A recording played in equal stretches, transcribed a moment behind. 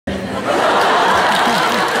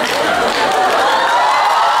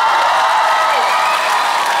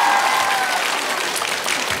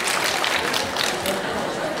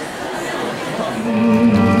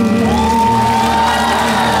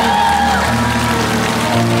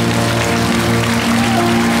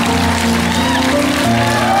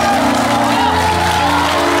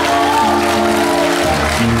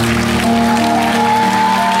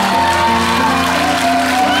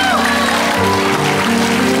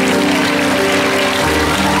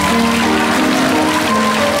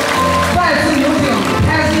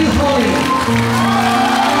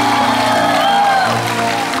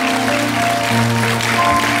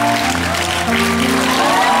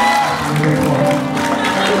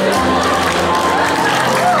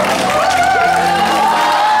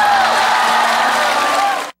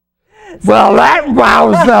Well, that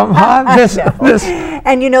wows them, huh? This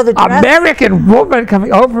and you know the dress, American woman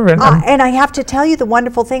coming over and I have to tell you the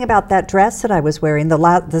wonderful thing about that dress that I was wearing,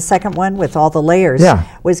 the second one with all the layers,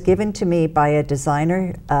 was given to me by a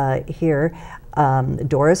designer here,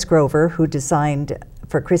 Doris Grover, who designed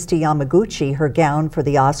for Christy Yamaguchi her gown for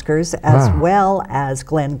the Oscars, as well as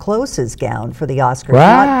Glenn Close's gown for the Oscars,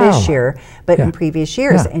 not this year, but in previous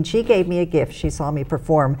years. And she gave me a gift. She saw me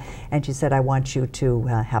perform, and she said, I want you to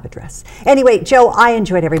have a dress. Anyway, Joe, I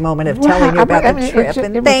enjoyed every moment of telling you about the trip,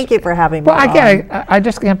 and thank you for having me on. Again, I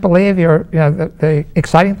just can't believe the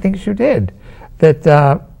exciting things you did, that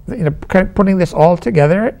kind of putting this all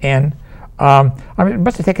together, and I mean, it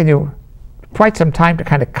must have taken you quite some time to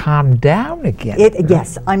kind of calm down again.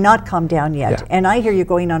 Yes, I'm not calmed down yet. And I hear you're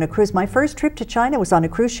going on a cruise. My first trip to China was on a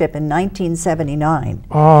cruise ship in 1979.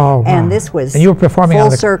 Oh, and this was and you were performing full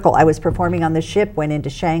on the circle. I was performing on the ship, went into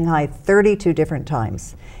Shanghai 32 different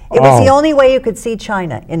times. It was the only way you could see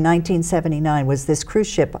China in 1979 was this cruise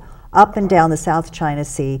ship up and down the South China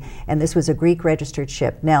Sea, and this was a Greek registered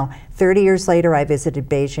ship. Now, 30 years later, I visited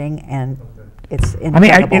Beijing, and it's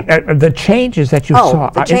incredible. I mean, the changes that you saw.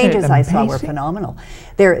 The changes I saw were phenomenal.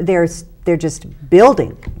 They're just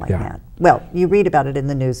building like that. Well, you read about it in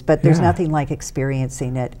the news, but there's nothing like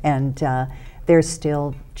experiencing it. And they're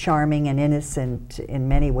still charming and innocent in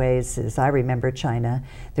many ways, as I remember China.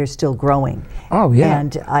 They're still growing. Oh, yeah.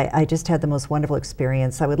 And I just had the most wonderful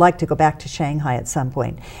experience. I would like to go back to Shanghai at some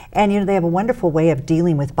point. And, they have a wonderful way of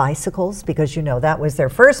dealing with bicycles, because, that was their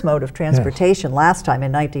first mode of transportation last time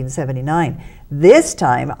in 1979. This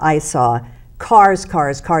time I saw cars,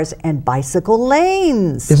 and bicycle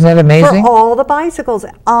lanes. Isn't that amazing? For all the bicycles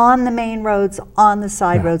on the main roads, on the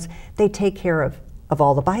side roads. They take care of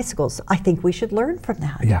all the bicycles. I think we should learn from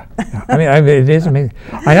that. Yeah. I mean, it is amazing.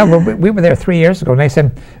 I know we were there 3 years ago, and they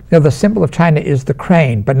said, the symbol of China is the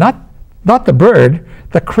crane, but not the bird,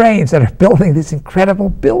 the cranes that are building these incredible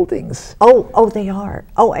buildings. Oh, they are.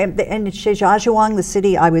 Oh, and Shijiazhuang, the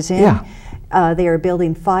city I was in, they are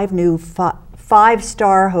building 5 new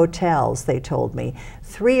five-star hotels, they told me.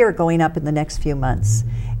 3 are going up in the next few months,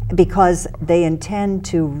 because they intend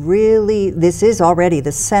to really, this is already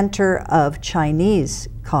the center of Chinese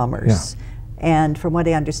commerce. And from what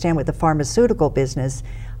I understand with the pharmaceutical business,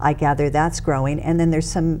 I gather that's growing. And then there's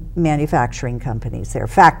some manufacturing companies there,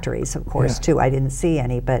 factories, of course, too. I didn't see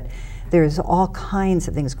any, but there's all kinds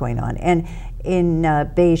of things going on. And in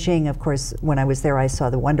Beijing, of course, when I was there, I saw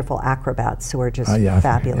the wonderful acrobats who are just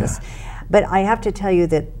fabulous. But I have to tell you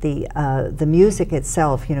that the music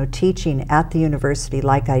itself, teaching at the university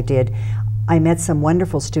like I did, I met some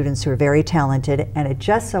wonderful students who are very talented, and it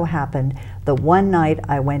just so happened the one night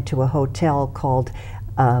I went to a hotel called,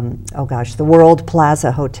 the World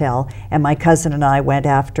Plaza Hotel, and my cousin and I went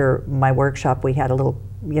after my workshop. We had a little,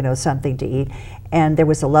 something to eat, and there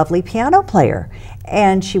was a lovely piano player,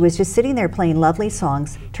 and she was just sitting there playing lovely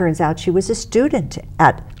songs. Turns out she was a student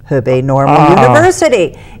at Hebei Normal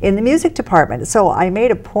University in the music department. So I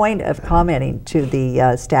made a point of commenting to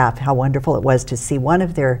the staff how wonderful it was to see one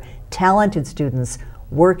of their talented students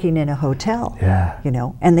working in a hotel.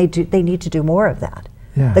 And they need to do more of that.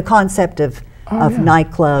 The concept of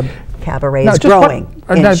nightclub cabaret is growing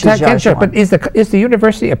in Shijiazhuang. But is the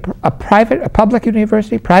university a public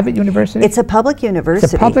university, private university? It's a public university.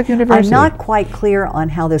 It's a public university. I'm not quite clear on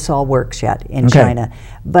how this all works yet in China,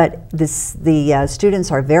 but the students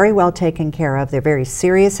are very well taken care of. They're very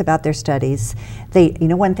serious about their studies.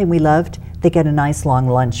 One thing we loved, they get a nice long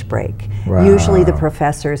lunch break. Usually the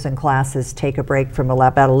professors and classes take a break from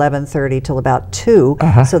about 11:30 till about 2,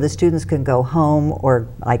 so the students can go home, or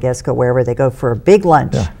I guess go wherever they go for a big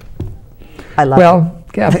lunch. I love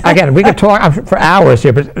it. Kathy, again, we could talk for hours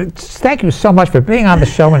here, but thank you so much for being on the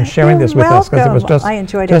show and sharing this with us, because it was just I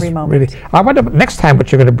enjoyed every moment. Really, I wonder next time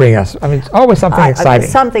what you're going to bring us. I mean, it's always something exciting.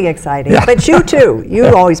 Something exciting, but you too. You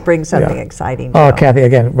always bring something exciting. Oh, Kathy,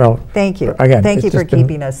 again, well, thank you. Again, thank you for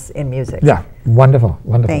keeping us in music. Yeah, wonderful.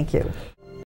 Thank you.